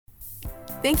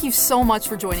Thank you so much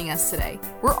for joining us today.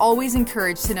 We're always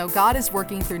encouraged to know God is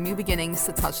working through new beginnings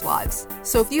to touch lives.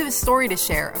 So if you have a story to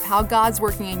share of how God's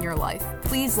working in your life,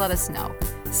 please let us know.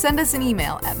 Send us an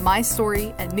email at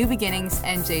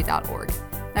mystory@newbeginningsnj.org.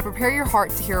 Now prepare your heart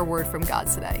to hear a word from God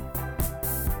today.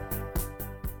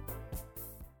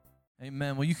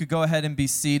 Amen. Well, you could go ahead and be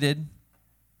seated.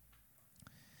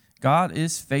 God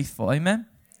is faithful. Amen.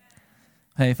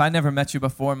 Hey, if I never met you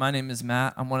before, my name is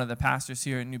Matt. I'm one of the pastors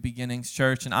here at New Beginnings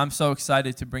Church, and I'm so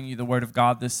excited to bring you the Word of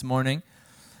God this morning.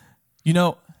 You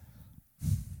know,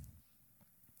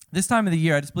 this time of the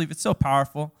year, I just believe it's so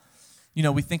powerful. You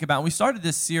know, we think about, we started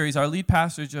this series, our lead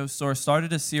pastor, Joe Soar,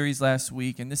 started a series last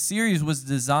week, and this series was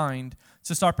designed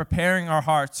to start preparing our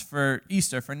hearts for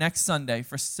Easter, for next Sunday,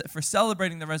 for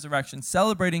celebrating the resurrection,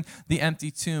 celebrating the empty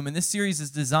tomb, and this series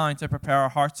is designed to prepare our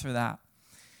hearts for that.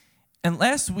 And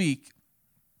last week,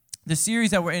 the series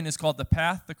that we're in is called The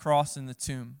Path, the Cross, and the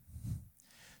Tomb.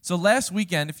 So last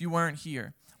weekend, if you weren't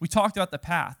here, we talked about the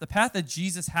path that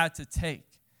Jesus had to take.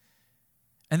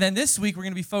 And then this week, we're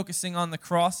going to be focusing on the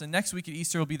cross, and next week at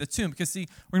Easter will be the tomb. Because see,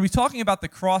 we're going to be talking about the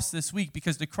cross this week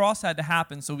because the cross had to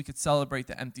happen so we could celebrate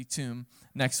the empty tomb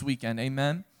next weekend.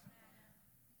 Amen?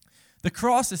 The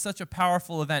cross is such a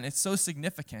powerful event. It's so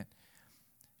significant.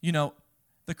 You know,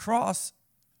 the cross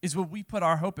is what we put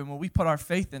our hope in, what we put our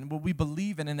faith in, what we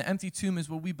believe in. And the empty tomb is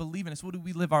what we believe in. It's what do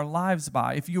we live our lives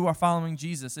by. If you are following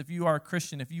Jesus, if you are a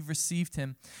Christian, if you've received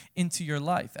him into your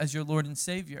life as your Lord and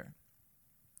Savior.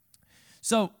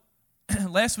 So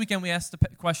last weekend we asked the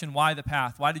question, why the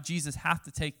path? Why did Jesus have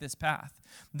to take this path?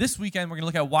 This weekend we're going to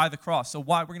look at why the cross. So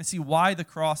we're going to see why the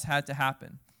cross had to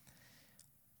happen.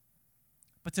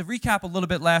 But to recap a little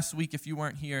bit last week, if you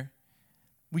weren't here,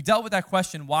 we dealt with that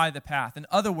question, why the path? In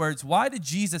other words, why did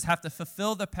Jesus have to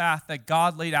fulfill the path that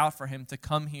God laid out for him to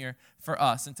come here for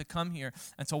us and to come here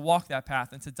and to walk that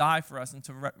path and to die for us and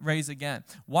to raise again?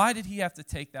 Why did he have to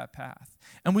take that path?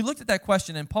 And we looked at that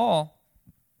question, and the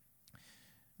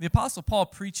Apostle Paul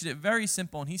preached it very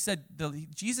simple, and he said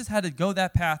Jesus had to go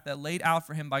that path that laid out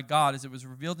for him by God as it was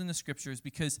revealed in the Scriptures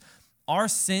because our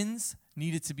sins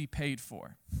needed to be paid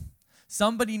for.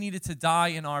 Somebody needed to die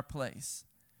in our place.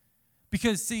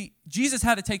 Because, see, Jesus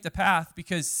had to take the path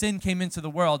because sin came into the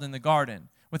world in the garden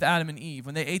with Adam and Eve.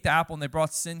 When they ate the apple and they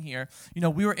brought sin here, you know,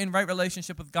 we were in right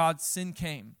relationship with God. Sin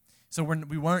came. So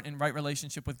we weren't in right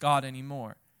relationship with God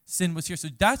anymore. Sin was here. So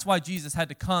that's why Jesus had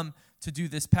to come to do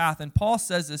this path. And Paul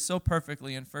says this so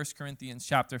perfectly in 1 Corinthians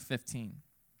chapter 15.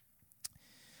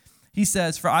 He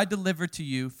says, "For I delivered to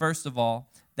you, first of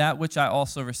all, that which I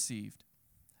also received,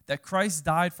 that Christ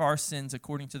died for our sins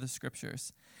according to the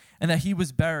Scriptures, and that he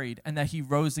was buried, and that he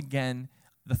rose again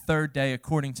the third day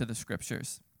according to the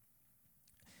Scriptures.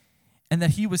 And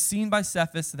that he was seen by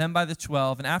Cephas, then by the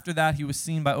 12, and after that he was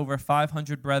seen by over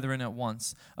 500 brethren at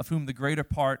once, of whom the greater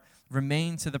part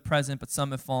remain to the present, but some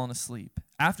have fallen asleep.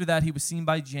 After that he was seen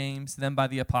by James, then by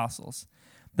the apostles.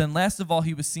 Then last of all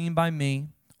he was seen by me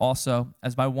also,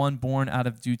 as by one born out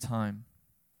of due time."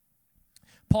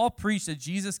 Paul preached that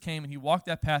Jesus came and he walked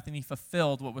that path and he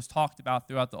fulfilled what was talked about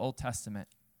throughout the Old Testament.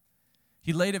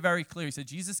 He laid it very clear. He said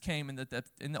Jesus came, and that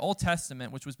in the Old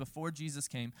Testament, which was before Jesus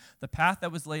came, the path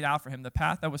that was laid out for him, the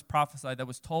path that was prophesied, that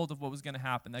was told of what was going to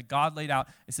happen, that God laid out,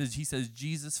 he says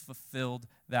Jesus fulfilled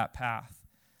that path.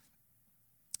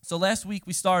 So last week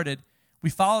we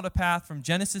followed a path from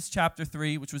Genesis chapter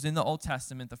 3, which was in the Old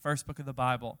Testament, the first book of the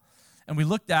Bible, and we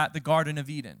looked at the Garden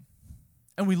of Eden.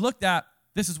 And we looked at,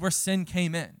 this is where sin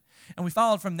came in. And we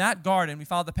followed from that garden, we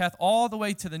followed the path all the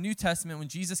way to the New Testament when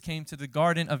Jesus came to the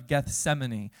Garden of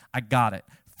Gethsemane. I got it.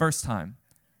 First time.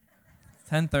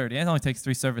 10:30. It only takes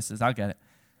 3 services. I'll get it.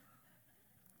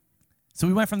 So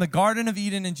we went from the Garden of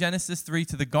Eden in Genesis 3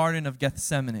 to the Garden of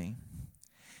Gethsemane.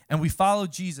 And we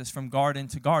followed Jesus from garden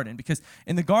to garden. Because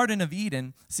in the Garden of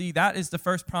Eden, see, that is the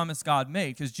first promise God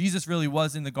made. Because Jesus really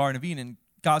was in the Garden of Eden.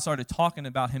 God started talking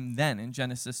about him then in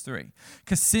Genesis 3.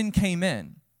 Because sin came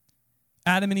in.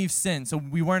 Adam and Eve sinned, so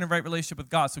we weren't in right relationship with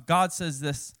God. So God says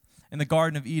this in the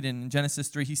Garden of Eden in Genesis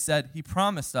 3. He said, he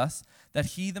promised us that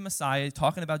he, the Messiah,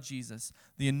 talking about Jesus,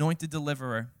 the anointed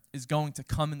deliverer, is going to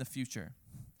come in the future.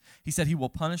 He said he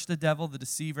will punish the devil, the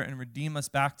deceiver, and redeem us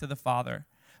back to the Father.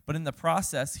 But in the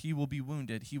process, he will be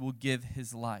wounded. He will give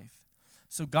his life.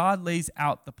 So God lays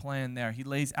out the plan there. He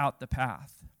lays out the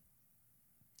path.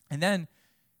 And then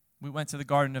we went to the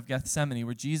Garden of Gethsemane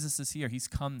where Jesus is here. He's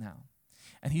come now.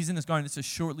 And he's in this garden. This is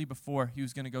shortly before he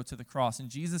was going to go to the cross. And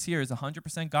Jesus here is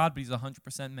 100% God, but he's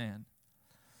 100% man.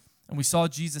 And we saw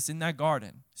Jesus in that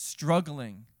garden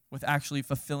struggling with actually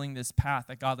fulfilling this path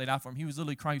that God laid out for him. He was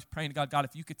literally crying. He was praying to God, God,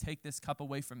 if you could take this cup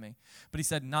away from me. But he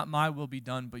said, not my will be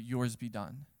done, but yours be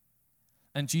done.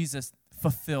 And Jesus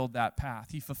fulfilled that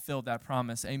path. He fulfilled that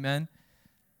promise. Amen?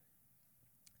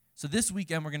 So this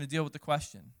weekend, we're going to deal with the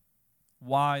question,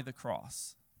 why the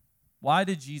cross? Why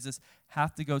did Jesus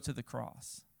have to go to the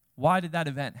cross? Why did that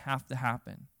event have to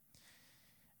happen?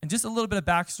 And just a little bit of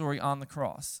backstory on the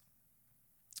cross.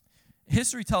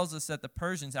 History tells us that the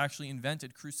Persians actually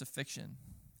invented crucifixion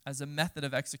as a method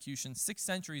of execution 6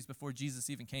 centuries before Jesus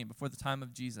even came, before the time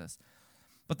of Jesus.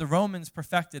 But the Romans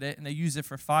perfected it, and they used it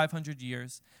for 500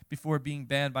 years before being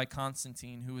banned by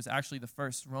Constantine, who was actually the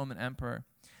first Roman emperor,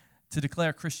 to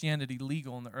declare Christianity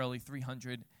legal in the early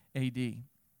 300 AD.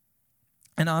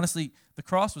 And honestly, the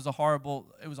cross was a horrible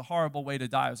way to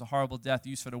die. It was a horrible death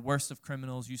used for the worst of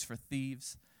criminals, used for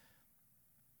thieves.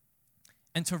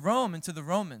 And to Rome and to the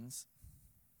Romans,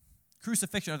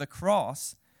 crucifixion or the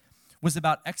cross was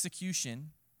about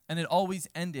execution, and it always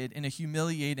ended in a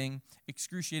humiliating,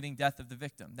 excruciating death of the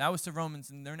victim. That was to Romans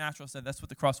in their natural sense. That's what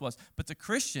the cross was. But to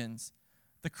Christians,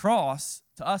 the cross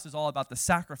to us is all about the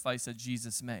sacrifice that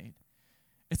Jesus made.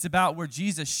 It's about where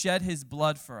Jesus shed his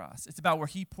blood for us. It's about where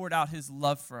he poured out his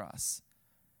love for us.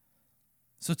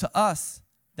 So to us,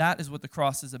 that is what the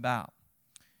cross is about.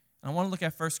 And I want to look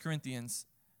at 1 Corinthians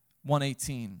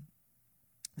 1:18.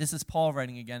 This is Paul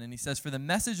writing again, and he says, "For the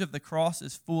message of the cross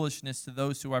is foolishness to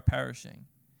those who are perishing.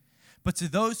 But to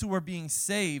those who are being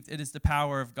saved, it is the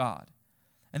power of God."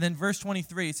 And then verse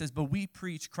 23, it says, "But we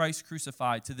preach Christ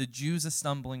crucified, to the Jews a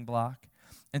stumbling block,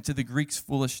 and to the Greeks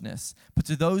foolishness. But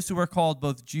to those who are called,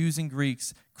 both Jews and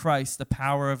Greeks, Christ, the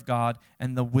power of God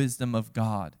and the wisdom of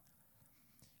God."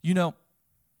 You know,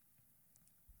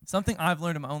 something I've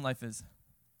learned in my own life is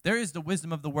there is the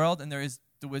wisdom of the world and there is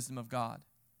the wisdom of God.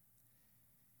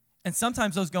 And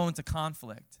sometimes those go into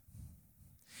conflict.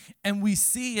 And we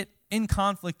see it in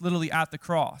conflict literally at the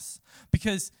cross.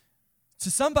 Because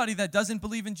to somebody that doesn't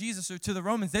believe in Jesus, or to the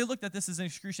Romans, they looked at this as an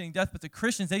excruciating death, but to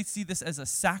Christians, they see this as a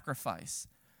sacrifice.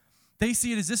 They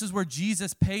see it as this is where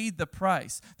Jesus paid the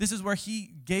price. This is where he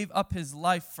gave up his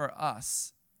life for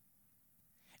us.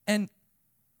 And,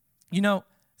 you know,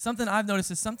 something I've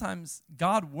noticed is sometimes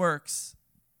God works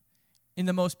in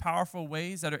the most powerful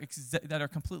ways that are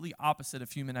completely opposite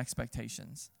of human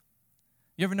expectations.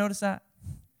 You ever notice that?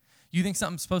 You think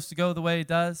something's supposed to go the way it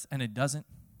does, and it doesn't.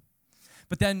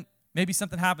 But then maybe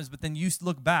something happens, but then you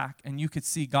look back, and you could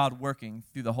see God working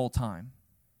through the whole time.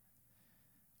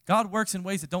 God works in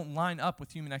ways that don't line up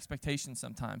with human expectations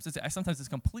sometimes. Sometimes it's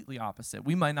completely opposite.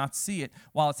 We might not see it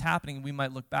while it's happening, and we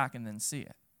might look back and then see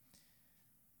it.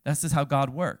 That's just how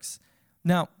God works.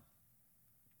 Now,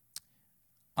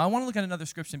 I want to look at another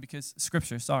scripture because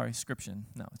Scripture.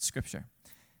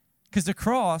 Because the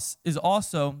cross is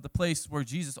also the place where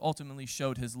Jesus ultimately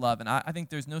showed his love. And I think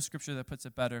there's no scripture that puts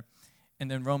it better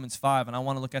than Romans 5. And I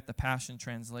want to look at the Passion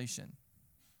Translation.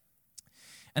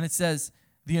 And it says,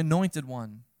 "The Anointed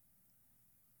One.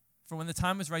 For when the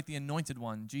time was right, the Anointed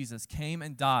One, Jesus, came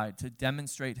and died to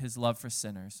demonstrate his love for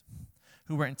sinners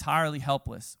who were entirely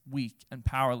helpless, weak, and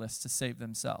powerless to save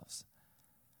themselves.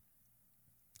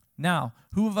 Now,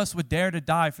 who of us would dare to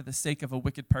die for the sake of a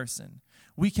wicked person?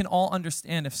 We can all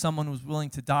understand if someone was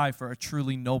willing to die for a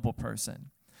truly noble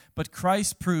person. But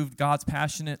Christ proved God's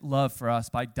passionate love for us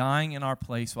by dying in our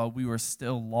place while we were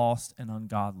still lost and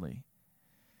ungodly."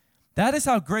 That is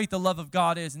how great the love of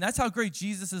God is, and that's how great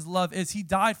Jesus' love is. He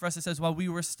died for us, it says, while we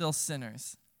were still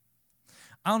sinners.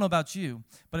 I don't know about you,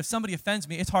 but if somebody offends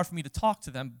me, it's hard for me to talk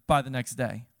to them by the next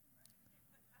day.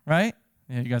 Right?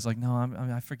 Yeah, you guys are like, no,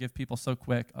 I forgive people so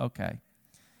quick. Okay.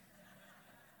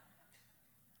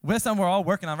 That's something we're all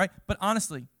working on, right? But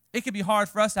honestly, it could be hard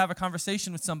for us to have a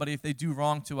conversation with somebody if they do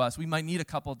wrong to us. We might need a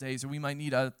couple of days, or we might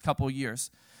need a couple of years.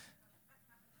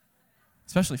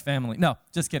 Especially family. No,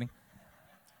 just kidding.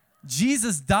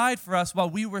 Jesus died for us while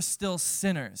we were still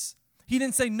sinners. He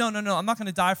didn't say, no, I'm not going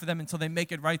to die for them until they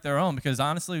make it right their own, because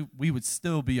honestly, we would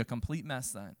still be a complete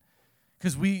mess then,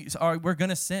 because we're going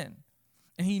to sin.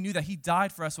 And he knew that he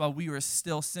died for us while we were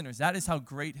still sinners. That is how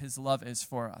great his love is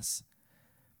for us.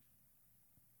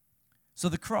 So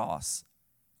the cross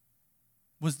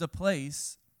was the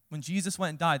place, when Jesus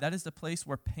went and died, that is the place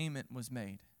where payment was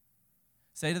made.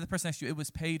 Say to the person next to you, it was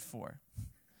paid for.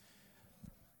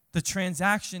 The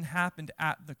transaction happened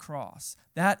at the cross.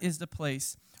 That is the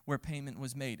place where payment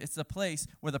was made. It's the place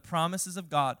where the promises of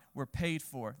God were paid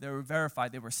for. They were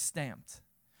verified. They were stamped.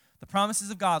 The promises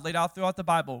of God laid out throughout the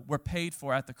Bible were paid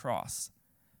for at the cross.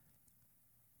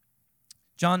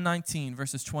 John 19,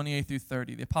 verses 28 through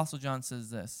 30. The Apostle John says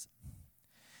this.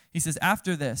 He says,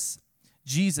 "After this,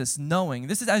 Jesus, knowing,"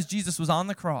 this is as Jesus was on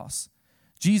the cross,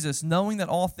 "Jesus, knowing that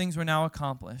all things were now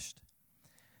accomplished,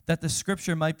 that the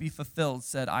scripture might be fulfilled,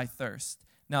 said, 'I thirst.'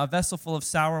 Now a vessel full of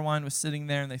sour wine was sitting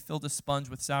there, and they filled a sponge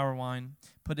with sour wine,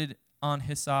 put it on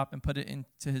hyssop, and put it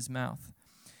into his mouth.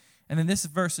 And then this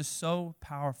verse is so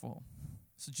powerful.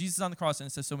 So Jesus is on the cross, and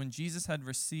it says, so when Jesus had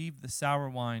received the sour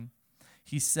wine,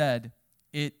 he said,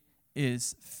 it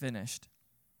is finished.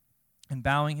 And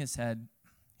bowing his head,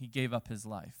 he gave up his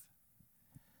life.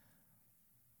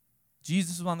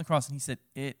 Jesus was on the cross, and he said,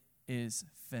 it is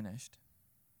finished.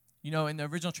 You know, in the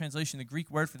original translation, the Greek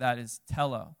word for that is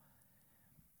telo.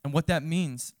 And what that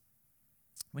means,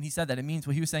 when he said that, it means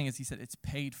what he was saying is he said, it's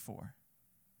paid for.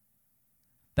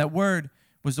 That word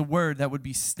was a word that would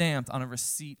be stamped on a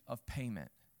receipt of payment.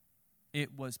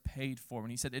 It was paid for. When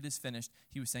he said, it is finished,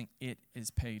 he was saying, it is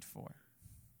paid for.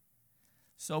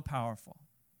 So powerful.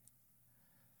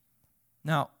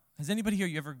 Now, has anybody here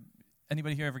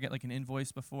ever get like an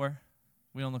invoice before?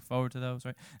 We don't look forward to those,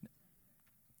 right?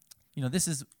 You know, this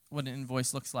is what an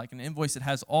invoice looks like. An invoice, it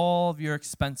has all of your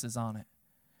expenses on it.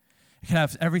 It can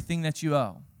have everything that you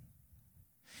owe.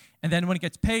 And then when it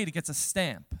gets paid, it gets a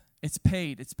stamp. It's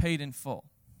paid in full.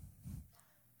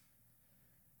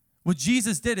 What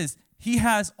Jesus did is he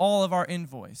has all of our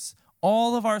invoice,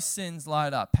 all of our sins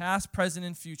lined up, past, present,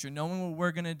 and future, knowing what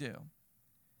we're going to do.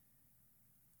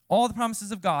 All the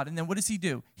promises of God. And then what does he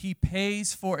do? He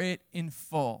pays for it in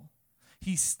full.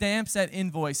 He stamps that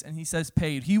invoice and he says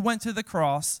paid. He went to the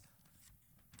cross.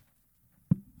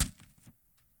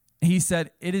 He said,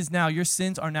 it is now, your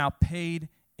sins are now paid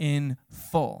in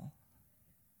full.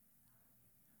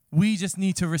 We just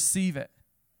need to receive it.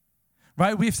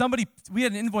 Right? We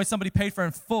had an invoice somebody paid for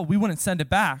in full, we wouldn't send it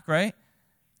back, right?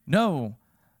 No.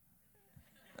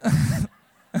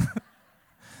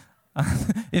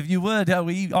 If you would,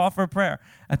 we offer prayer.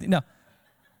 No.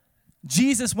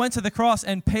 Jesus went to the cross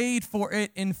and paid for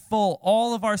it in full.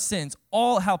 All of our sins,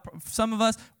 all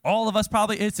of us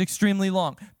probably, it's extremely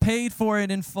long. Paid for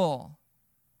it in full.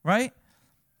 Right?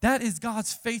 That is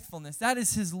God's faithfulness. That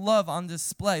is his love on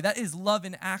display. That is love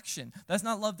in action. That's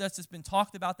not love that's just been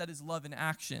talked about. That is love in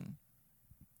action.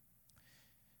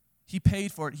 He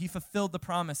paid for it. He fulfilled the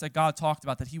promise that God talked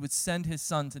about, that he would send his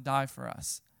son to die for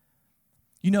us.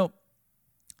 You know,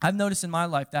 I've noticed in my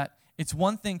life that it's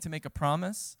one thing to make a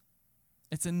promise.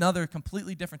 It's another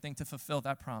completely different thing to fulfill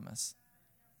that promise.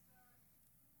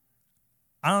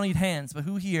 I don't need hands, but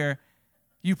who here,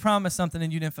 you promised something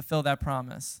and you didn't fulfill that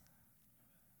promise?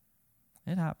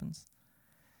 It happens.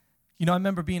 You know, I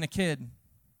remember being a kid,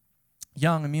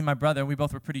 young, and me and my brother, we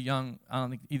both were pretty young. I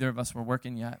don't think either of us were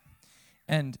working yet.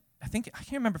 And I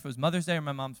can't remember if it was Mother's Day or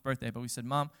my mom's birthday, but we said,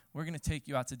 Mom, we're going to take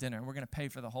you out to dinner. We're going to pay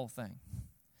for the whole thing.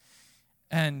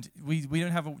 And we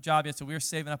didn't have a job yet, so we were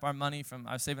saving up our money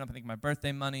I was saving up, I think, my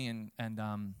birthday money and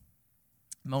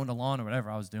mowing the lawn or whatever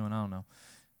I was doing, I don't know.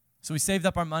 So we saved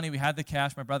up our money, we had the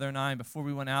cash, my brother and I, and before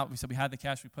we went out, we said we had the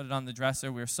cash, we put it on the dresser.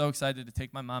 We were so excited to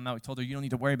take my mom out. We told her, you don't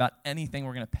need to worry about anything,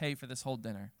 we're going to pay for this whole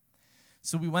dinner.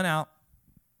 So we went out,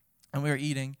 and we were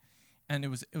eating, and it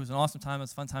was an awesome time, it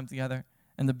was a fun time together,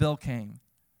 and the bill came.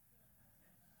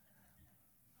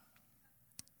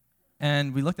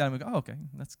 And we looked at it and we go, oh, okay,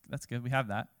 that's good. We have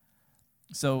that.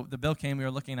 So the bill came. We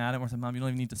were looking at it. And we said, Mom, you don't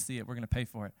even need to see it. We're going to pay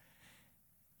for it.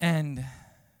 And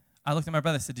I looked at my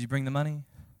brother and said, did you bring the money?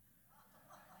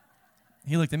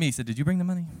 He looked at me. He said, did you bring the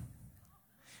money?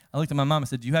 I looked at my mom and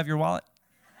said, do you have your wallet?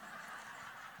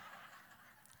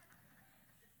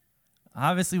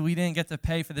 Obviously, we didn't get to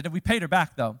pay for the dinner. We paid her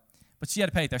back, though. But she had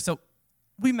to pay it there. So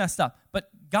we messed up. But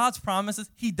God's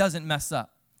promises, he doesn't mess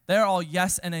up. They're all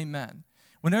yes and amen.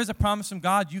 When there's a promise from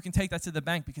God, you can take that to the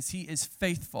bank because he is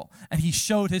faithful. And he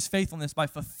showed his faithfulness by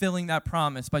fulfilling that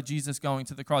promise by Jesus going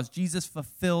to the cross. Jesus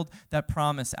fulfilled that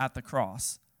promise at the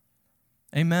cross.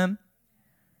 Amen?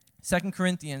 2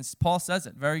 Corinthians, Paul says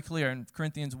it very clear in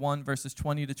Corinthians 1, verses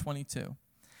 20 to 22.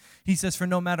 He says, for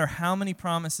no matter how many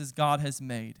promises God has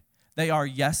made, they are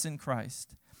yes in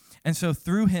Christ. And so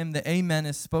through him, the amen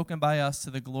is spoken by us to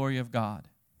the glory of God.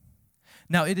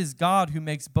 Now it is God who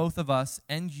makes both of us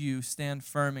and you stand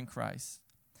firm in Christ.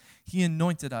 He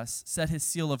anointed us, set his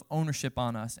seal of ownership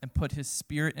on us, and put his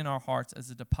spirit in our hearts as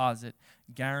a deposit,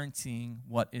 guaranteeing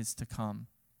what is to come.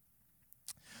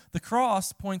 The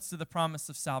cross points to the promise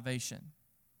of salvation.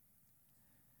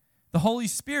 The Holy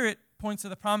Spirit points to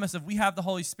the promise of we have the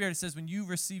Holy Spirit. It says when you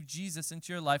receive Jesus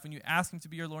into your life, when you ask him to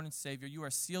be your Lord and Savior, you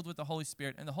are sealed with the Holy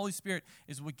Spirit. And the Holy Spirit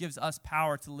is what gives us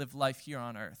power to live life here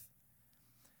on earth.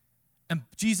 And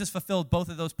Jesus fulfilled both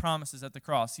of those promises at the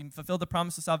cross. He fulfilled the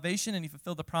promise of salvation, and he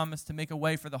fulfilled the promise to make a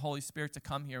way for the Holy Spirit to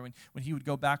come here when he would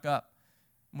go back up,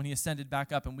 when he ascended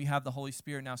back up. And we have the Holy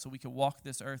Spirit now so we can walk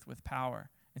this earth with power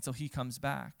until he comes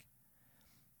back.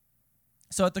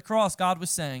 So at the cross, God was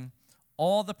saying,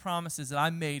 All the promises that I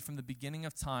made from the beginning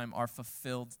of time are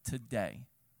fulfilled today.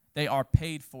 They are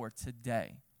paid for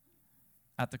today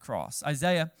at the cross.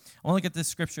 Isaiah, I want to look at this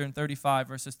scripture in 35,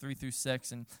 verses 3 through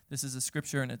 6, and this is a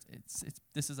scripture, and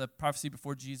this is a prophecy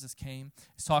before Jesus came.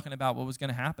 It's talking about what was going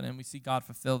to happen, and we see God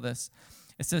fulfill this.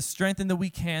 It says, strengthen the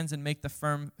weak hands and make the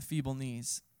firm feeble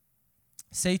knees.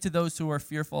 Say to those who are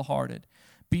fearful-hearted,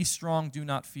 be strong, do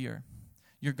not fear.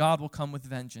 Your God will come with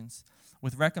vengeance.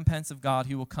 With recompense of God,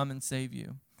 he will come and save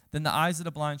you. Then the eyes of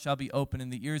the blind shall be opened,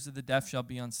 and the ears of the deaf shall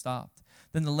be unstopped.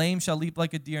 Then the lame shall leap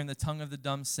like a deer, and the tongue of the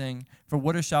dumb sing. For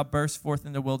waters shall burst forth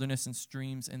in the wilderness and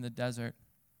streams in the desert.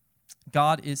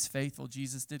 God is faithful.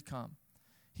 Jesus did come.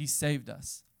 He saved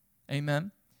us.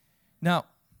 Amen. Now,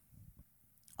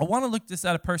 I want to look this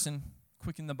at a person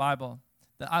quick in the Bible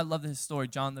that I love his story,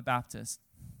 John the Baptist.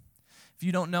 If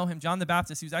you don't know him, John the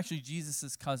Baptist, he was actually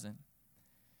Jesus' cousin.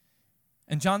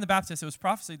 And John the Baptist, it was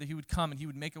prophesied that he would come and he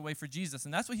would make a way for Jesus.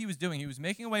 And that's what he was doing. He was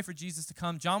making a way for Jesus to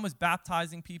come. John was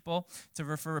baptizing people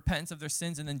for repentance of their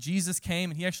sins. And then Jesus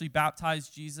came and he actually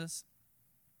baptized Jesus.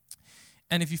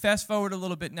 And if you fast forward a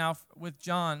little bit now with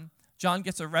John, John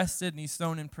gets arrested and he's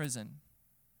thrown in prison.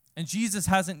 And Jesus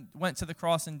hasn't went to the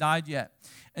cross and died yet.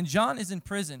 And John is in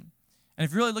prison. And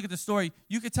if you really look at the story,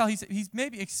 you could tell he's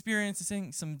maybe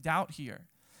experiencing some doubt here.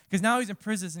 Because now he's in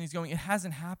prison and he's going, it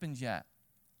hasn't happened yet.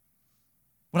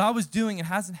 What I was doing, it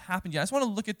hasn't happened yet. I just want to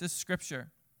look at this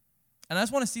scripture. And I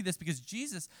just want to see this because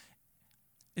Jesus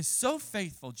is so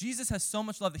faithful. Jesus has so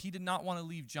much love that he did not want to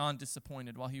leave John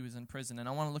disappointed while he was in prison. And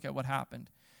I want to look at what happened.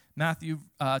 Matthew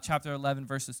chapter 11,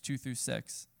 verses 2 through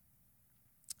 6.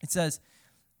 It says,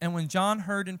 and when John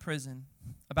heard in prison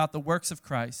about the works of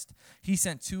Christ, he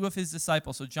sent two of his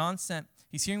disciples. So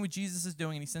he's hearing what Jesus is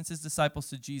doing, and he sends his disciples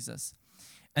to Jesus.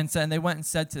 And they went and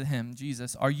said to him,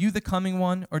 Jesus, are you the coming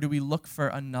one, or do we look for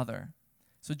another?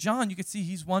 So John, you could see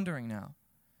he's wondering now.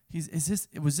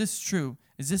 Was this true?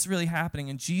 Is this really happening?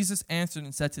 And Jesus answered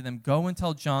and said to them, go and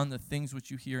tell John the things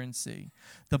which you hear and see.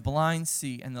 The blind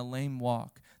see and the lame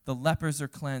walk. The lepers are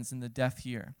cleansed and the deaf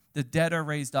hear. The dead are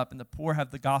raised up and the poor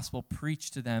have the gospel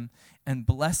preached to them. And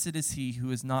blessed is he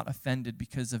who is not offended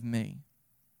because of me.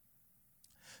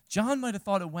 John might have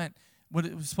thought it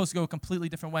was supposed to go a completely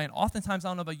different way. And oftentimes, I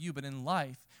don't know about you, but in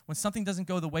life, when something doesn't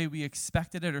go the way we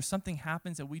expected it or something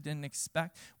happens that we didn't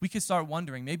expect, we could start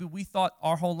wondering. Maybe we thought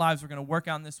our whole lives were going to work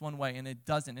out in this one way, and it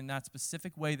doesn't in that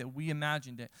specific way that we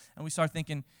imagined it. And we start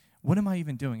thinking, what am I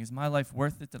even doing? Is my life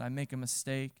worth it? Did I make a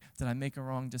mistake? Did I make a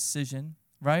wrong decision?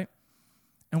 Right?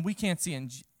 And we can't see.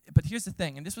 But here's the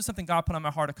thing, and this was something God put on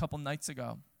my heart a couple nights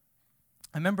ago.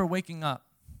 I remember waking up,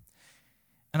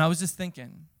 and I was just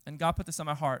thinking, and God put this on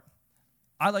my heart.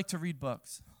 I like to read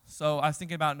books. So I was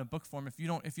thinking about it in a book form. If you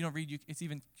don't read, you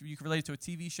can relate it to a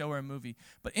TV show or a movie.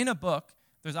 But in a book,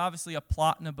 there's obviously a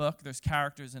plot in a book. There's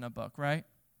characters in a book, right?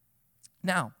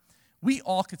 Now, we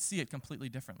all could see it completely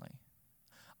differently.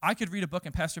 I could read a book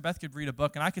and Pastor Beth could read a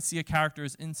book and I could see a character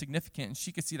as insignificant and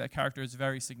she could see that character as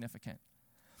very significant.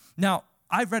 Now,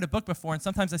 I've read a book before and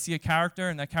sometimes I see a character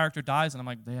and that character dies and I'm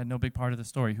like, they had no big part of the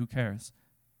story. Who cares?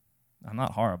 I'm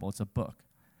not horrible. It's a book.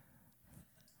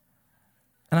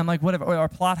 And I'm like, whatever, or our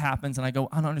plot happens, and I go,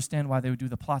 I don't understand why they would do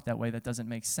the plot that way. That doesn't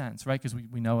make sense, right? Because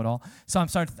we know it all. So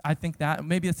I think that,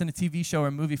 maybe it's in a TV show or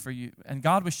a movie for you. And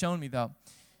God was showing me, though,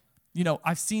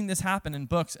 I've seen this happen in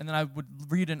books, and then I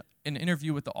would read an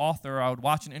interview with the author, or I would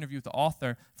watch an interview with the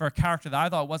author for a character that I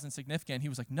thought wasn't significant. And he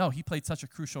was like, no, he played such a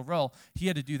crucial role. He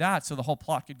had to do that so the whole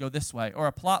plot could go this way. Or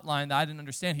a plot line that I didn't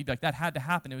understand, he'd be like, that had to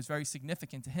happen. It was very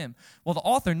significant to him. Well, the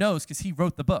author knows because he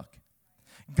wrote the book.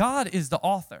 God is the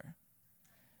author.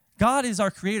 God is our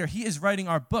creator. He is writing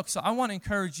our book. So I want to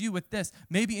encourage you with this.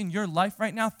 Maybe in your life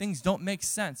right now, things don't make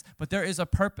sense, but there is a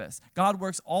purpose. God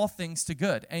works all things to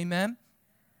good. Amen?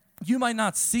 You might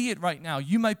not see it right now.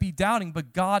 You might be doubting,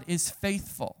 but God is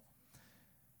faithful.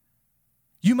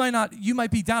 You might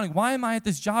be doubting, why am I at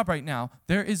this job right now?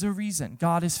 There is a reason.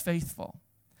 God is faithful.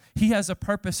 He has a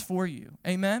purpose for you.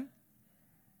 Amen?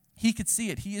 He could see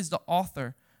it. He is the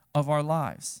author of our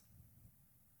lives.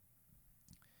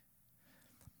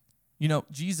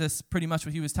 Jesus, pretty much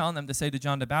what he was telling them to say to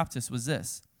John the Baptist was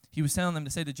this. He was telling them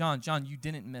to say to John, you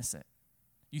didn't miss it.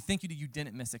 You think you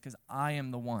didn't miss it because I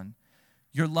am the one.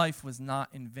 Your life was not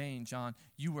in vain, John.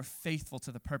 You were faithful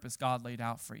to the purpose God laid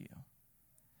out for you.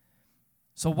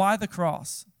 So why the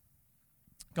cross?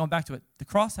 Going back to it, the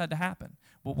cross had to happen.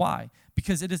 Well, why?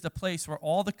 Because it is the place where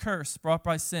all the curse brought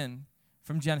by sin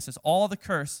from Genesis, all the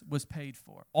curse was paid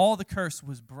for. All the curse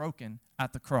was broken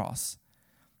at the cross.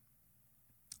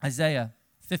 Isaiah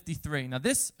 53. Now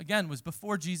this, again, was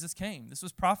before Jesus came. This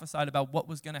was prophesied about what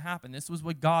was going to happen. This was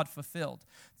what God fulfilled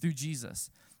through Jesus.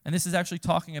 And this is actually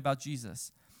talking about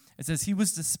Jesus. It says, he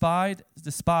was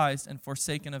despised and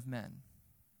forsaken of men,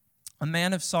 a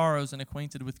man of sorrows and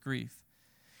acquainted with grief.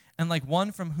 And like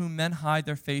one from whom men hide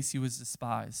their face, he was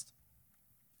despised.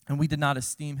 And we did not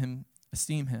esteem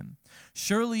him.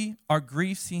 Surely our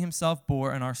griefs he himself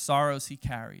bore, and our sorrows he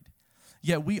carried.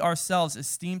 Yet we ourselves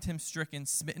esteemed him stricken,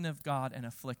 smitten of God, and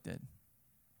afflicted.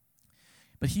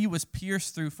 But he was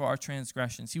pierced through for our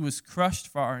transgressions. He was crushed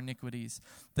for our iniquities.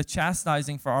 The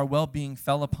chastising for our well-being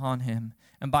fell upon him,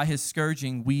 and by his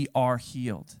scourging we are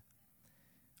healed.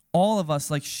 All of us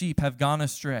like sheep have gone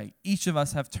astray. Each of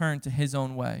us have turned to his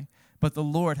own way. But the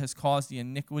Lord has caused the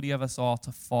iniquity of us all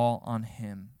to fall on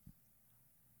him.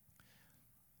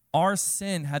 Our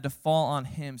sin had to fall on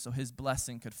him so his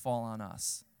blessing could fall on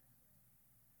us.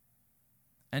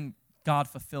 And God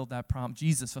fulfilled that promise.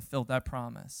 Jesus fulfilled that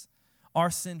promise. Our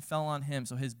sin fell on him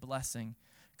so his blessing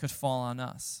could fall on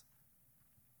us.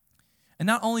 And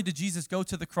not only did Jesus go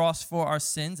to the cross for our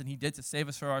sins, and he did to save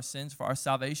us for our sins, for our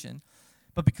salvation,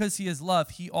 but because he is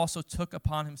love, he also took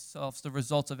upon himself the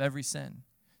results of every sin.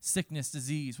 Sickness,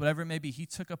 disease, whatever it may be, he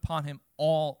took upon him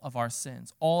all of our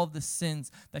sins. All of the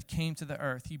sins that came to the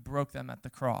earth, he broke them at the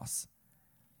cross.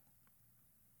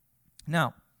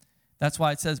 Now, that's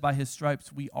why it says by his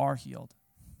stripes we are healed.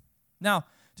 Now,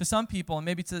 to some people, and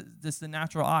maybe to the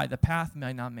natural eye, the path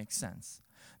might not make sense.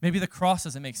 Maybe the cross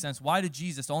doesn't make sense. Why did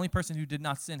Jesus, the only person who did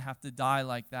not sin, have to die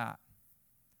like that?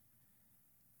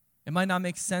 It might not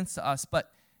make sense to us,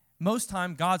 but most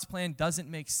time God's plan doesn't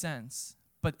make sense,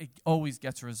 but it always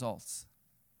gets results.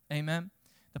 Amen?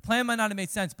 The plan might not have made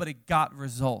sense, but it got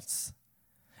results.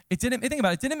 Think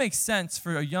about it. It didn't make sense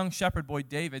for a young shepherd boy,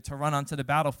 David, to run onto the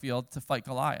battlefield to fight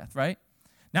Goliath, right?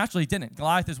 Naturally, it didn't.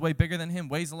 Goliath is way bigger than him,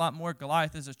 weighs a lot more.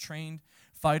 Goliath is a trained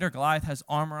fighter. Goliath has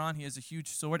armor on. He has a huge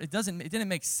sword. It didn't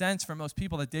make sense for most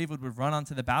people that David would run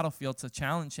onto the battlefield to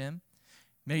challenge him.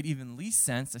 Made even least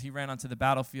sense that he ran onto the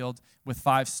battlefield with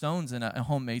 5 stones and a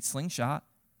homemade slingshot.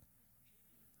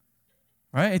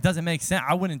 Right? It doesn't make sense.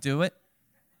 I wouldn't do it.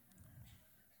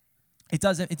 It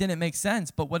didn't make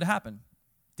sense, but what happened?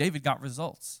 David got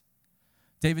results.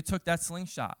 David took that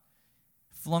slingshot,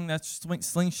 flung that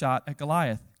slingshot at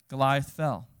Goliath. Goliath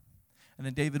fell. And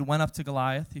then David went up to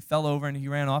Goliath. He fell over and he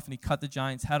ran off and he cut the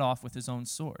giant's head off with his own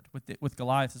sword. With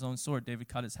Goliath, his own sword, David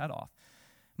cut his head off.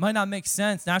 Might not make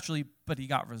sense naturally, but he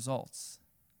got results.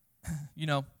 You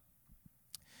know,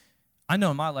 I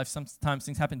know in my life sometimes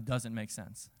things happen doesn't make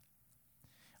sense.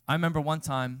 I remember one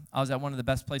time I was at one of the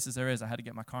best places there is. I had to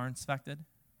get my car inspected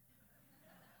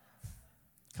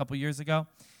a couple years ago.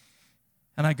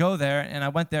 And I go there, and I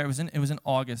went there. It was in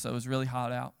August, so it was really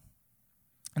hot out.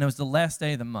 And it was the last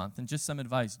day of the month. And just some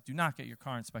advice, do not get your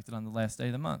car inspected on the last day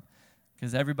of the month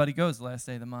because everybody goes the last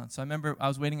day of the month. So I remember I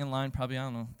was waiting in line probably,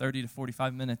 30 to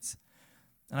 45 minutes.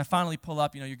 And I finally pull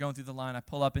up. You know, you're going through the line. I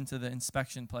pull up into the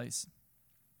inspection place.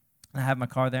 And I have my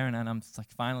car there, and I'm just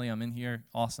like, finally, I'm in here.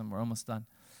 Awesome, we're almost done.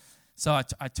 So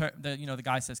the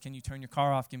guy says, can you turn your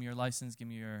car off? Give me your license. Give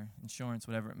me your insurance,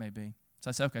 whatever it may be. So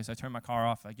I said, okay. So I turn my car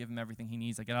off. I give him everything he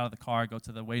needs. I get out of the car. I go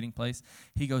to the waiting place.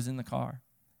 He goes in the car.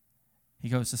 He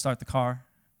goes to start the car.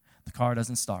 The car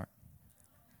doesn't start.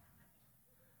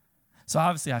 So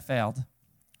obviously I failed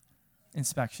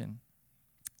inspection.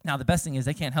 Now the best thing is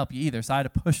they can't help you either. So I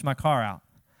had to push my car out.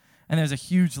 And there's a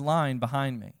huge line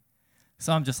behind me.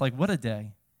 So I'm just like, what a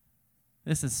day.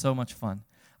 This is so much fun.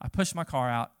 I push my car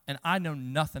out, and I know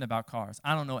nothing about cars.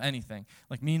 I don't know anything.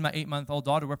 Like me and my 8-month-old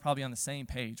daughter, we're probably on the same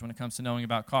page when it comes to knowing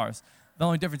about cars. The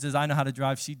only difference is I know how to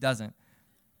drive, she doesn't.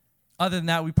 Other than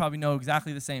that, we probably know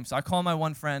exactly the same. So I call my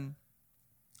one friend.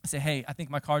 I say, hey, I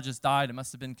think my car just died. It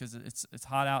must have been because it's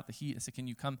hot out, the heat. I said, can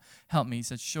you come help me? He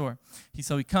said, sure.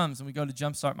 So he comes, and we go to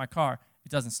jump start my car.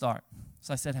 It doesn't start.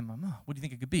 So I said to him, Mama, what do you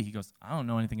think it could be? He goes, I don't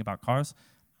know anything about cars.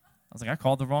 I was like, I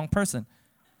called the wrong person.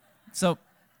 So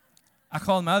I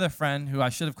called my other friend, who I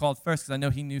should have called first because I know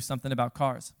he knew something about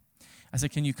cars. I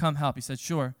said, can you come help? He said,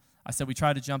 sure. I said, we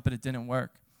tried to jump it. It didn't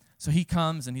work. So he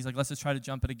comes, and he's like, let's just try to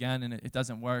jump it again, and it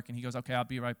doesn't work. And he goes, okay, I'll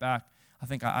be right back. I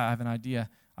think I have an idea.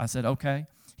 I said, okay.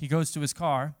 He goes to his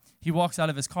car. He walks out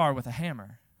of his car with a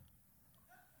hammer.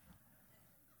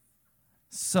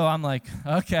 So I'm like,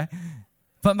 okay.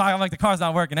 But I'm like, the car's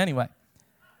not working anyway.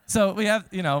 So we have,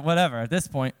 whatever. At this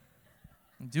point,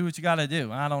 do what you got to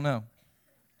do. I don't know.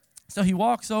 So he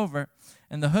walks over,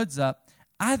 and the hood's up.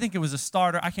 I think it was a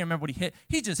starter. I can't remember what he hit.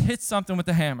 He just hit something with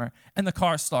the hammer, and the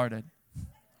car started.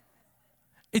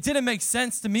 It didn't make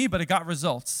sense to me, but it got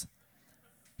results.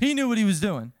 He knew what he was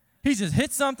doing. He just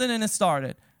hit something, and it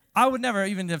started. I would never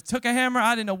even have took a hammer.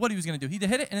 I didn't know what he was going to do. He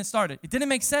hit it, and it started. It didn't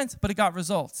make sense, but it got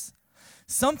results.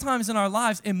 Sometimes in our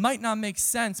lives, it might not make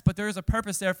sense, but there is a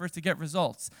purpose there for it to get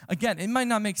results. Again, it might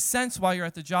not make sense while you're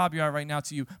at the job you're at right now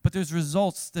to you, but there's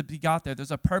results to be got there.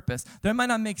 There's a purpose. There might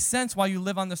not make sense while you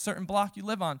live on the certain block you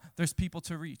live on. There's people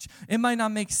to reach. It might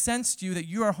not make sense to you that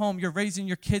you are home, you're raising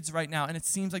your kids right now, and it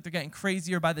seems like they're getting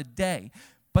crazier by the day,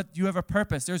 but you have a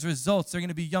purpose. There's results. They're going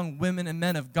to be young women and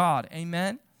men of God.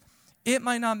 Amen? It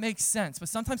might not make sense, but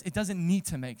sometimes it doesn't need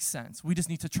to make sense. We just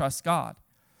need to trust God.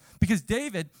 Because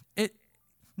David,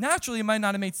 naturally, it might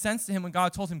not have made sense to him when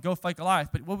God told him, go fight Goliath.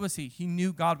 But what was he? He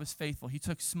knew God was faithful. He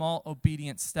took small,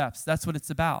 obedient steps. That's what it's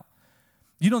about.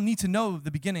 You don't need to know the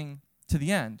beginning to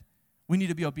the end. We need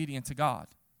to be obedient to God.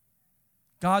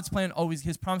 God's plan always,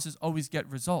 his promises always get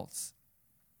results.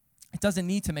 It doesn't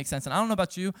need to make sense. And I don't know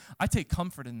about you, I take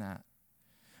comfort in that.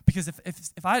 Because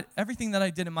if I everything that I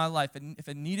did in my life, if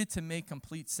it needed to make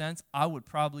complete sense, I would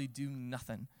probably do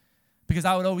nothing. Because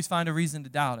I would always find a reason to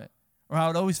doubt it. Or I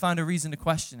would always find a reason to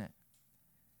question it.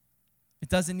 It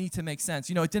doesn't need to make sense.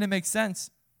 You know, it didn't make sense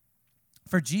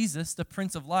for Jesus, the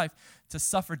Prince of Life, to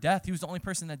suffer death. He was the only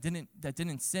person that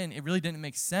didn't sin. It really didn't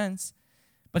make sense,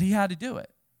 but he had to do it.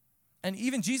 And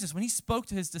even Jesus, when he spoke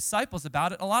to his disciples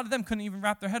about it, a lot of them couldn't even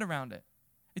wrap their head around it.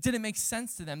 It didn't make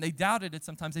sense to them. They doubted it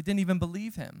sometimes. They didn't even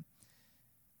believe him.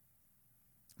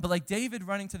 But like David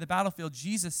running to the battlefield,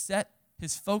 Jesus set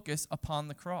his focus upon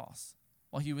the cross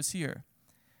while he was here.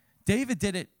 David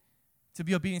did it to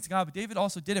be obedient to God, but David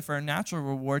also did it for a natural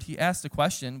reward. He asked the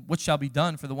question, what shall be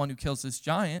done for the one who kills this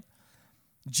giant?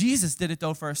 Jesus did it,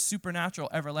 though, for a supernatural,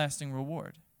 everlasting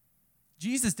reward.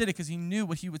 Jesus did it because he knew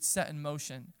what he would set in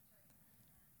motion.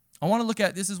 I want to look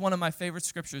at, this is one of my favorite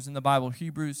scriptures in the Bible,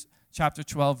 Hebrews chapter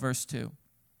 12, verse 2.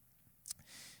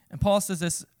 And Paul says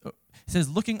this, he says,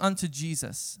 looking unto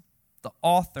Jesus, the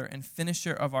author and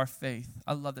finisher of our faith.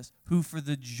 I love this. Who for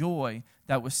the joy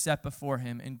that was set before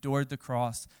him endured the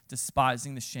cross,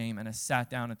 despising the shame, and has sat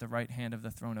down at the right hand of the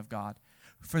throne of God.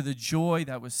 For the joy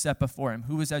that was set before him.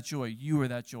 Who was that joy? You were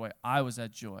that joy. I was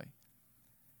that joy.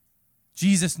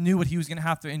 Jesus knew what he was going to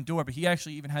have to endure, but he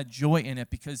actually even had joy in it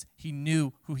because he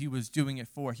knew who he was doing it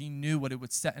for. He knew what it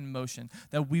would set in motion,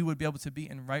 that we would be able to be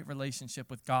in right relationship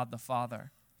with God the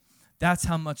Father. That's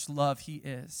how much love he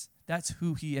is. That's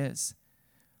who he is.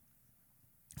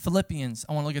 Philippians,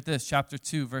 I want to look at this, chapter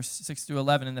 2, verse 6 through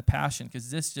 11 in the Passion,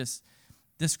 because this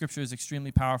scripture is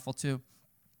extremely powerful too.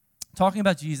 Talking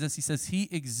about Jesus, he says, he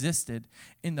existed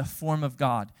in the form of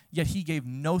God, yet he gave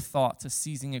no thought to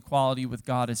seizing equality with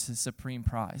God as his supreme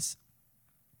prize.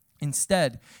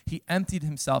 Instead, he emptied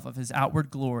himself of his outward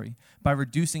glory by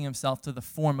reducing himself to the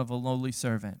form of a lowly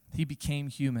servant. He became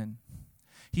human.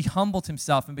 He humbled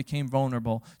himself and became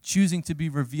vulnerable, choosing to be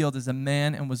revealed as a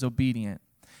man and was obedient.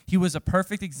 He was a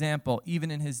perfect example, even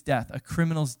in his death, a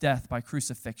criminal's death by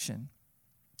crucifixion.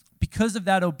 Because of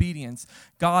that obedience,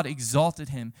 God exalted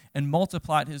him and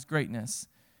multiplied his greatness.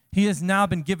 He has now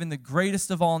been given the greatest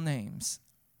of all names.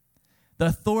 The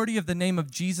authority of the name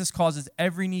of Jesus causes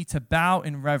every knee to bow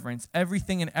in reverence.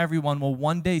 Everything and everyone will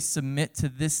one day submit to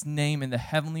this name in the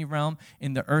heavenly realm,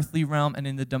 in the earthly realm, and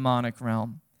in the demonic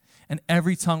realm. And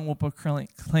every tongue will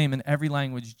proclaim in every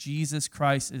language, Jesus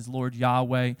Christ is Lord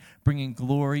Yahweh, bringing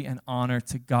glory and honor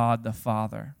to God the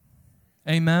Father.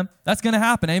 Amen. That's going to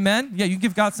happen. Amen. Yeah, you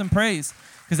give God some praise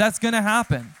because that's going to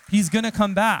happen. He's going to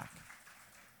come back.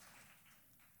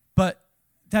 But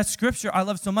that scripture I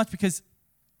love so much because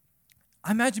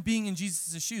I imagine being in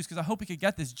Jesus' shoes, because I hope we could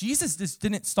get this. Jesus just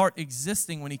didn't start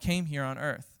existing when he came here on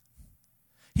earth.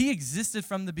 He existed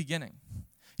from the beginning.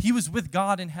 He was with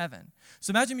God in heaven. So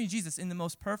imagine me, Jesus, in the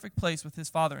most perfect place with his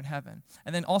Father in heaven.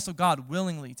 And then also God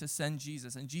willingly to send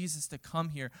Jesus and Jesus to come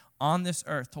here on this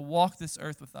earth, to walk this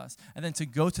earth with us, and then to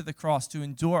go to the cross, to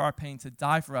endure our pain, to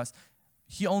die for us.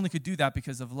 He only could do that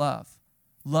because of love.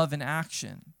 Love in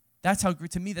action. That's how,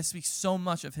 to me, that speaks so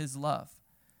much of his love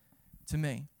to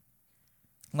me.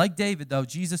 Like David, though,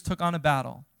 Jesus took on a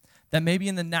battle that maybe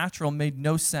in the natural made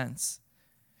no sense.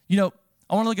 You know,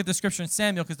 I want to look at the scripture in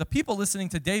Samuel because the people listening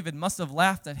to David must have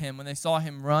laughed at him when they saw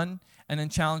him run and then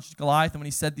challenged Goliath, and when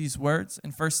he said these words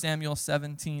in 1 Samuel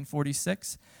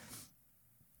 17:46.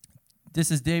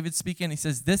 This is David speaking. He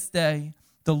says, "This day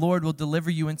the Lord will deliver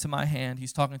you into my hand."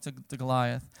 He's talking to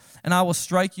Goliath. "And I will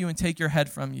strike you and take your head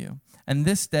from you. And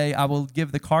this day I will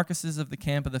give the carcasses of the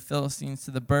camp of the Philistines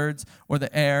to the birds or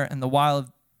the air and the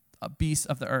wild beasts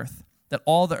of the earth, that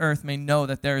all the earth may know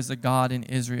that there is a God in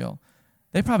Israel."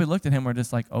 They probably looked at him and were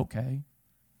just like, okay.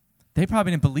 They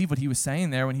probably didn't believe what he was saying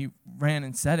there when he ran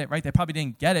and said it, right? They probably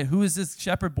didn't get it. Who is this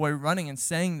shepherd boy running and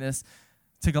saying this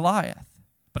to Goliath?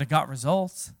 But it got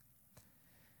results.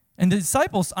 And the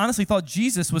disciples honestly thought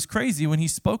Jesus was crazy when he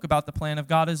spoke about the plan of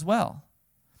God as well.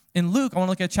 In Luke, I want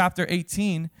to look at chapter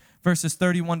 18, verses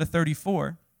 31 to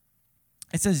 34.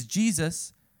 It says,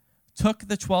 Jesus took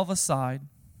the 12 aside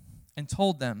and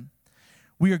told them,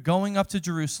 "We are going up to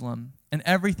Jerusalem, and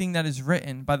everything that is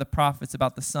written by the prophets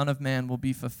about the Son of Man will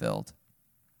be fulfilled.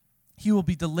 He will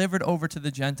be delivered over to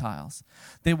the Gentiles.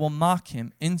 They will mock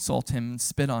him, insult him, and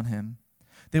spit on him.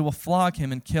 They will flog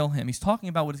him and kill him." He's talking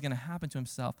about what is going to happen to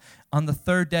himself. On the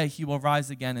third day, he will rise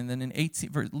again. And then in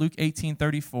Luke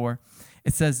 18:34,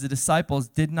 it says, the disciples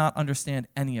did not understand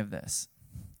any of this.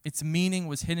 Its meaning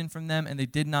was hidden from them, and they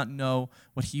did not know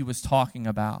what he was talking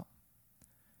about.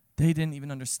 They didn't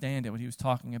even understand it, what he was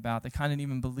talking about. They kind of didn't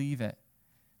even believe it.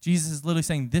 Jesus is literally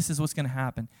saying, this is what's going to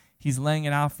happen. He's laying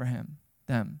it out for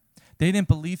them. They didn't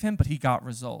believe him, but he got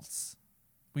results.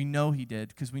 We know he did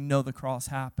because we know the cross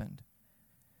happened.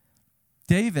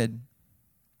 David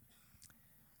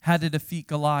had to defeat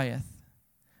Goliath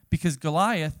because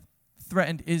Goliath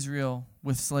threatened Israel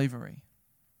with slavery.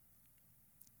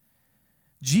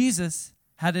 Jesus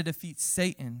had to defeat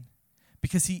Satan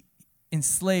because he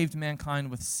enslaved mankind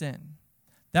with sin.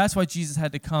 That's why Jesus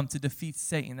had to come to defeat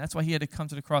Satan. That's why he had to come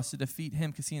to the cross to defeat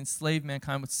him, because he enslaved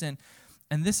mankind with sin.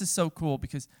 And this is so cool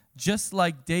because just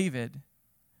like David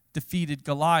defeated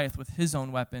Goliath with his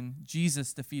own weapon,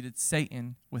 Jesus defeated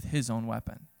Satan with his own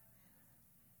weapon.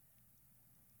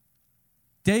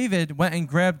 David went and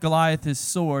grabbed Goliath his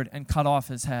sword and cut off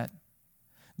his head.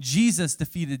 Jesus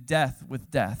defeated death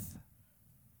with death.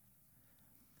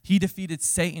 He defeated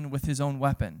Satan with his own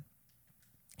weapon.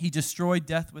 He destroyed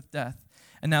death with death.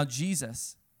 And now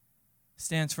Jesus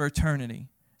stands for eternity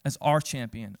as our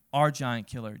champion, our giant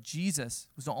killer. Jesus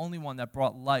was the only one that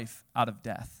brought life out of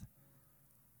death.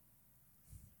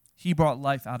 He brought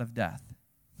life out of death.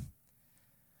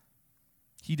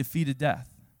 He defeated death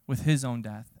with his own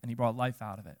death, and he brought life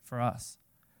out of it for us.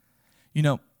 You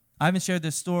know, I haven't shared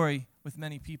this story with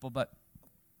many people, but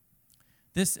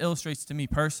this illustrates to me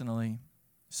personally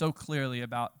so clearly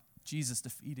about Jesus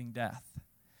defeating death.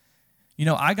 You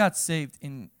know, I got saved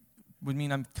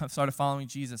I started following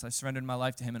Jesus. I surrendered my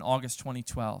life to him in August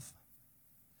 2012.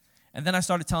 And then I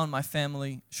started telling my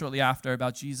family shortly after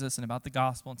about Jesus and about the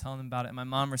gospel and telling them about it. And my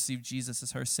mom received Jesus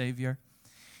as her Savior.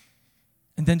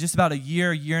 And then just about a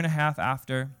year and a half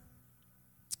after,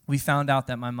 we found out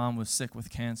that my mom was sick with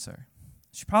cancer.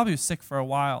 She probably was sick for a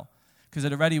while because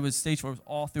it already was stage 4. It was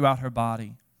all throughout her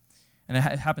body. And it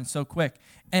happened so quick.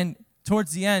 And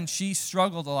towards the end, she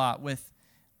struggled a lot with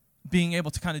being able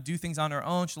to kind of do things on her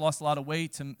own. She lost a lot of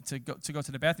weight to go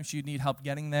to the bathroom. She would need help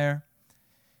getting there.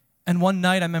 And one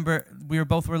night, I remember we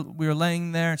were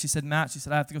laying there, and she said, "Matt," she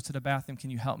said, "I have to go to the bathroom. Can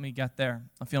you help me get there?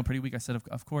 I'm feeling pretty weak." I said,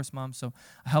 Of course, Mom." So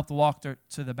I helped walk her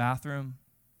to the bathroom.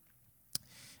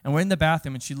 And we're in the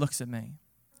bathroom, and she looks at me.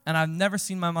 And I've never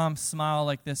seen my mom smile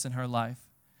like this in her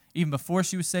life, even before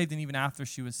she was saved and even after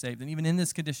she was saved. And even in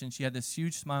this condition, she had this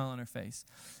huge smile on her face.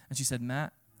 And she said,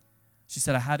 "Matt," she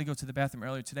said, "I had to go to the bathroom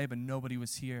earlier today, but nobody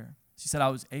was here." She said, "I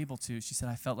was able to." She said,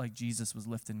 "I felt like Jesus was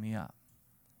lifting me up."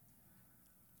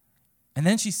 And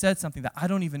then she said something that I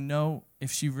don't even know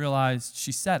if she realized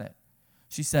she said it.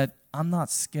 She said, "I'm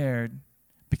not scared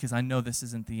because I know this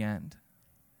isn't the end."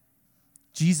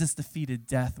 Jesus defeated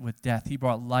death with death. He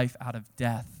brought life out of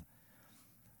death.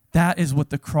 That is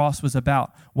what the cross was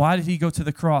about. Why did he go to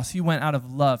the cross? He went out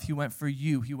of love. He went for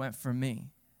you. He went for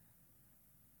me.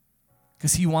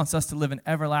 Because he wants us to live an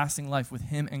everlasting life with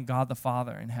him and God the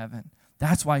Father in heaven.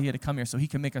 That's why he had to come here, so he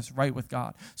could make us right with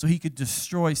God, so he could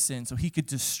destroy sin, so he could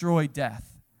destroy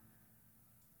death.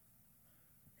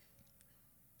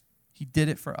 He did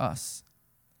it for us.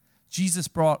 Jesus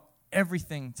brought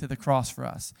everything to the cross for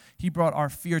us. He brought our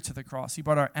fear to the cross. He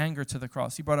brought our anger to the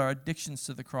cross. He brought our addictions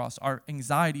to the cross, our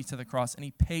anxiety to the cross, and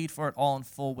he paid for it all in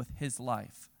full with his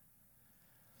life.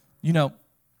 You know,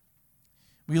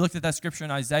 we looked at that scripture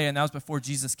in Isaiah, and that was before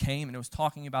Jesus came, and it was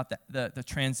talking about the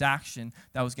transaction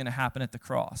that was going to happen at the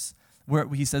cross, where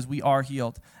he says we are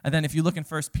healed. And then if you look in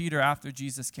 1 Peter after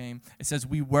Jesus came, it says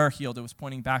we were healed. It was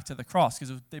pointing back to the cross,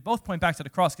 because they both point back to the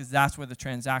cross because that's where the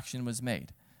transaction was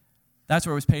made. That's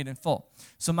where it was paid in full.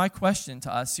 So my question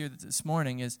to us here this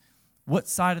morning is, what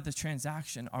side of the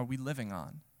transaction are we living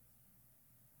on?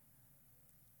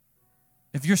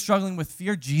 If you're struggling with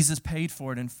fear, Jesus paid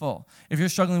for it in full. If you're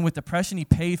struggling with depression, he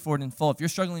paid for it in full. If you're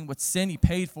struggling with sin, he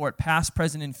paid for it past,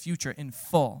 present, and future in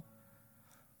full.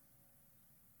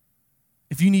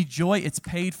 If you need joy, it's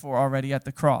paid for already at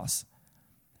the cross.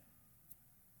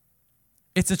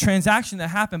 It's a transaction that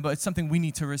happened, but it's something we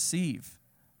need to receive.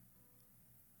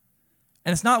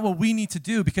 And it's not what we need to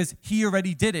do because he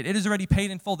already did it. It is already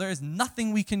paid in full. There is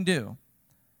nothing we can do.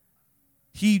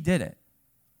 He did it.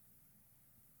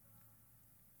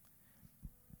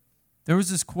 There was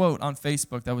this quote on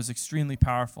Facebook that was extremely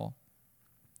powerful.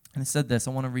 And it said this.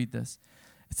 I want to read this.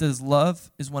 It says,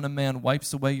 "Love is when a man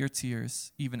wipes away your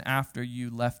tears even after you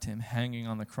left him hanging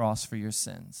on the cross for your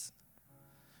sins."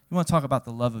 You want to talk about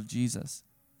the love of Jesus.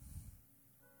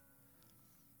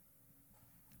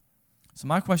 So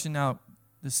my question now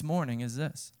this morning is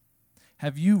this.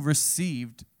 Have you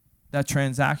received that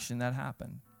transaction that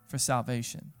happened for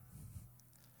salvation?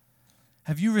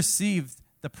 Have you received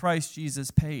the price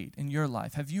Jesus paid in your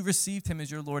life? Have you received him as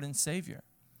your Lord and Savior?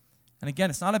 And again,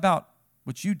 it's not about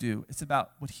what you do. It's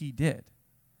about what he did.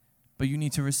 But you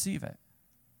need to receive it.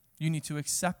 You need to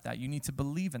accept that. You need to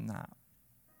believe in that.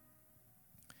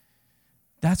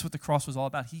 That's what the cross was all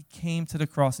about. He came to the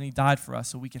cross and he died for us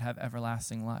so we could have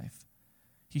everlasting life.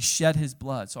 He shed his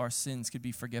blood so our sins could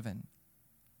be forgiven.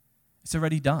 It's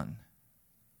already done.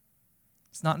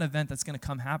 It's not an event that's going to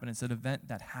come happen. It's an event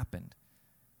that happened.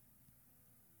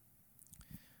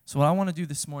 So what I want to do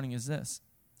this morning is this.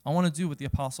 I want to do what the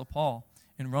Apostle Paul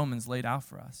in Romans laid out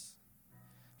for us.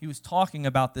 He was talking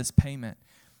about this payment.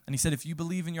 And he said, if you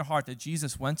believe in your heart that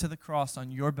Jesus went to the cross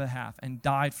on your behalf and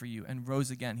died for you and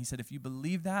rose again, he said, if you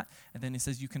believe that, and then he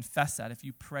says you confess that, if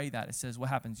you pray that, it says what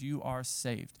happens? You are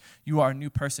saved. You are a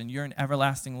new person. You're in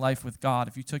everlasting life with God.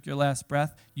 If you took your last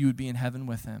breath, you would be in heaven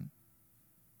with him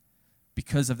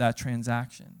because of that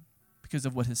transaction, because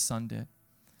of what his son did.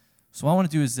 So what I want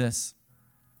to do is this.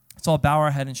 Let's all bow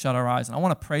our head and shut our eyes. And I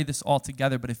want to pray this all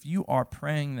together, but if you are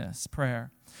praying this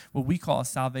prayer, what we call a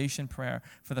salvation prayer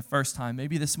for the first time,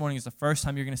 maybe this morning is the first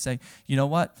time you're going to say, you know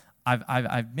what,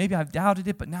 maybe I've doubted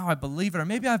it, but now I believe it, or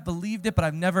maybe I've believed it, but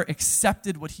I've never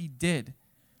accepted what he did.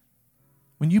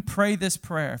 When you pray this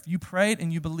prayer, if you pray it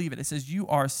and you believe it, it says you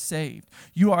are saved.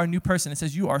 You are a new person. It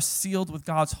says you are sealed with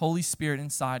God's Holy Spirit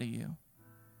inside of you.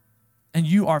 And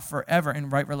you are forever in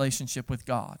right relationship with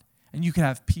God. And you can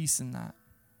have peace in that.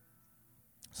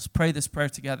 Let's pray this prayer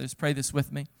together. Let's pray this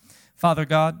with me. Father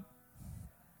God,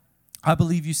 I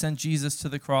believe you sent Jesus to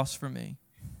the cross for me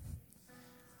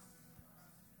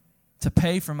to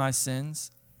pay for my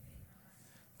sins,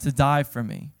 to die for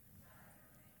me.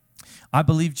 I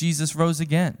believe Jesus rose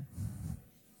again.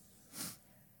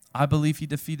 I believe he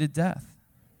defeated death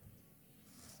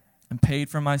and paid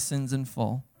for my sins in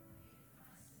full.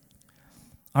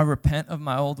 I repent of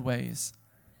my old ways.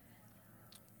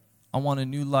 I want a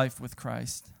new life with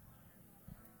Christ.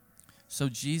 So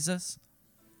Jesus,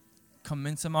 come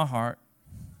into my heart.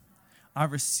 I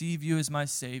receive you as my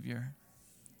Savior.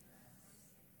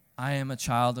 I am a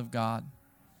child of God.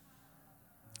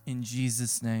 In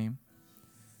Jesus' name.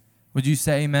 Would you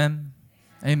say amen?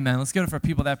 Amen. Let's give it for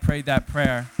people that prayed that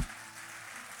prayer.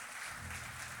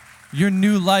 Your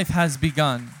new life has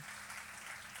begun.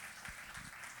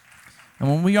 And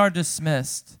when we are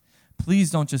dismissed,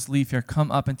 please don't just leave here.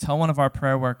 Come up and tell one of our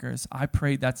prayer workers, I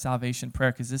prayed that salvation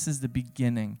prayer, because this is the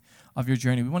beginning of your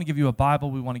journey. We want to give you a Bible.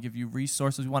 We want to give you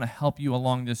resources. We want to help you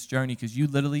along this journey because you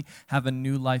literally have a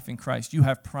new life in Christ. You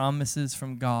have promises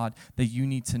from God that you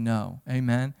need to know.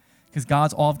 Amen?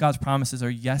 Because all of God's promises are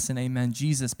yes and amen.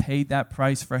 Jesus paid that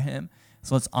price for him,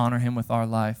 so let's honor him with our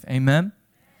life. Amen?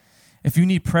 If you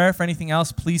need prayer for anything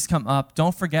else, please come up.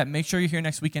 Don't forget, make sure you're here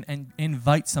next weekend and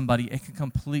invite somebody. It can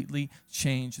completely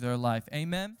change their life.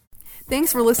 Amen?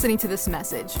 Thanks for listening to this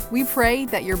message. We pray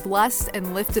that you're blessed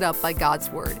and lifted up by God's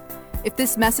word. If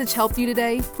this message helped you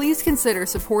today, please consider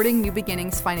supporting New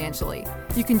Beginnings financially.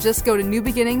 You can just go to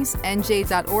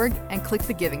newbeginningsnj.org and click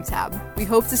the Giving tab. We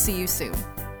hope to see you soon.